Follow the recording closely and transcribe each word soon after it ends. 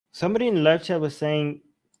Somebody in the live chat was saying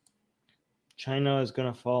China is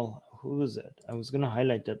gonna fall. Who was it? I was gonna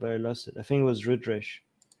highlight that, but I lost it. I think it was Rudrish.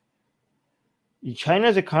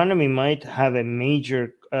 China's economy might have a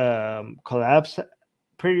major collapse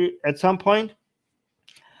at some point,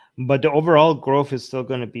 but the overall growth is still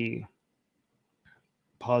going to be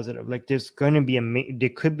positive. Like there's going to be there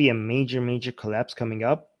could be a major collapse coming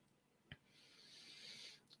up,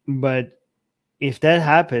 but if that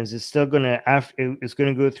happens, it's still going to it's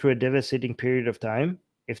going to go through a devastating period of time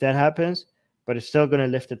if that happens, but it's still going to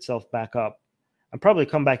lift itself back up and probably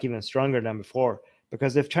come back even stronger than before.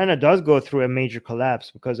 Because if China does go through a major collapse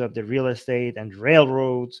because of the real estate and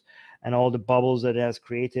railroads and all the bubbles that it has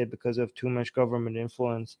created because of too much government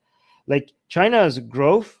influence, like China's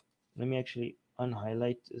growth, let me actually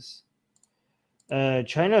unhighlight this.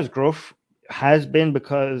 China's growth has been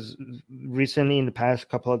because recently in the past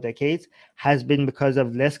couple of decades has been because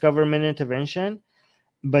of less government intervention,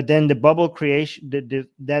 but then the bubble creation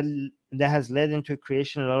that has led into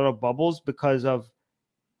creation a lot of bubbles because of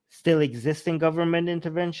still existing government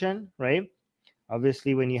intervention, right?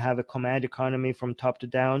 Obviously, when you have a command economy from top to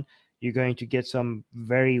down, you're going to get some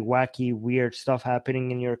very wacky, weird stuff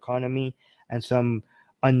happening in your economy and some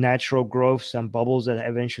unnatural growth, some bubbles that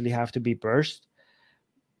eventually have to be burst.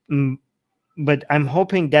 But I'm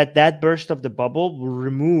hoping that that burst of the bubble will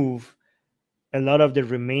remove a lot of the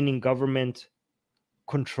remaining government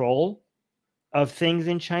control of things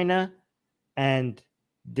in China and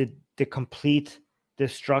the complete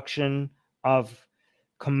destruction of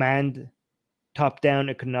command top-down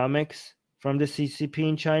economics from the CCP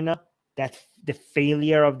in China. That's the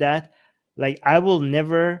failure of that. Like, I will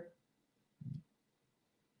never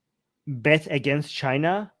bet against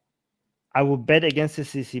China. I will bet against the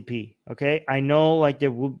CCP. Okay, I know like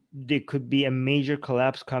there could be a major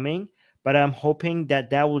collapse coming, but I'm hoping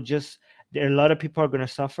that will just, a lot of people are going to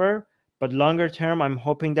suffer, but longer term, I'm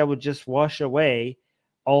hoping that would just wash away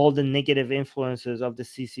all the negative influences of the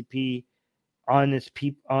CCP on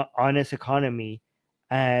its economy,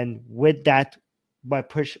 and with that, by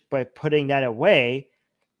putting that away,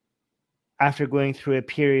 after going through a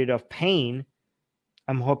period of pain,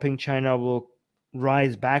 I'm hoping China will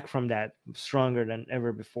rise back from that stronger than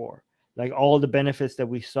ever before. Like all the benefits that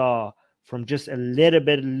we saw from just a little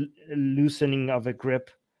bit loosening of a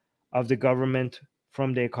grip of the government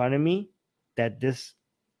from the economy, that this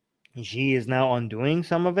Xi is now undoing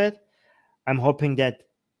some of it. I'm hoping that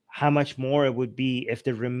how much more it would be if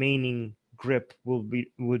the remaining grip would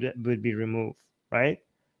be removed, right?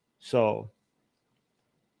 So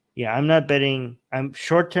yeah, I'm not betting. I'm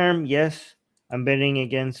short term, yes, I'm betting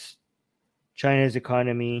against China's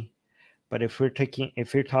economy, but if you're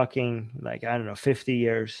talking like, I don't know, 50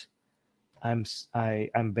 years, I'm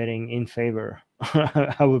betting in favor.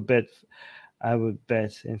 I would bet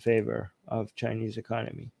in favor of Chinese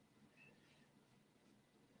economy.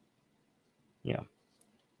 Yeah,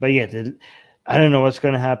 but yeah, I don't know what's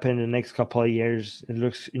going to happen in the next couple of years. It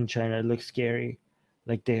looks in China, it looks scary.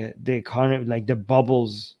 Like the economy, like the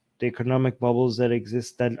bubbles, the economic bubbles that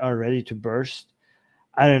exist that are ready to burst.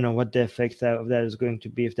 I don't know what the effect of that is going to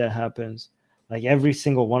be if that happens. Like every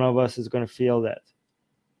single one of us is going to feel that.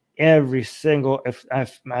 Every single,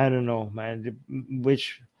 I don't know, man,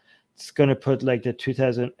 which it's going to put like the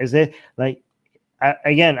 2000, is it like,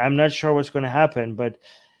 again, I'm not sure what's going to happen, but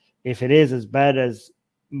if it is as bad as,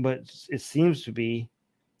 but it seems to be,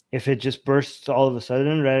 if it just bursts all of a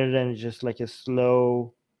sudden rather than just like a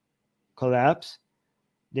slow collapse,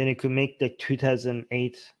 then it could make the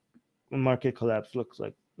 2008 market collapse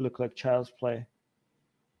look like child's play.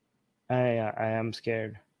 I am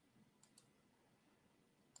scared.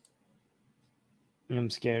 I'm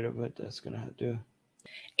scared of what that's gonna do.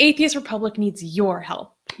 Atheist Republic needs your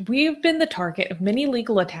help. We've been the target of many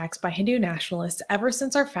legal attacks by Hindu nationalists ever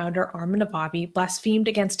since our founder, Armin Navabi, blasphemed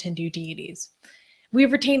against Hindu deities. We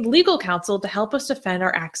have retained legal counsel to help us defend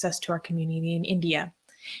our access to our community in India.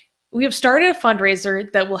 We have started a fundraiser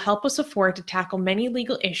that will help us afford to tackle many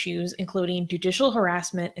legal issues, including judicial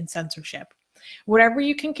harassment and censorship. Whatever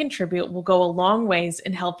you can contribute will go a long ways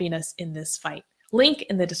in helping us in this fight. Link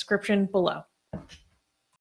in the description below.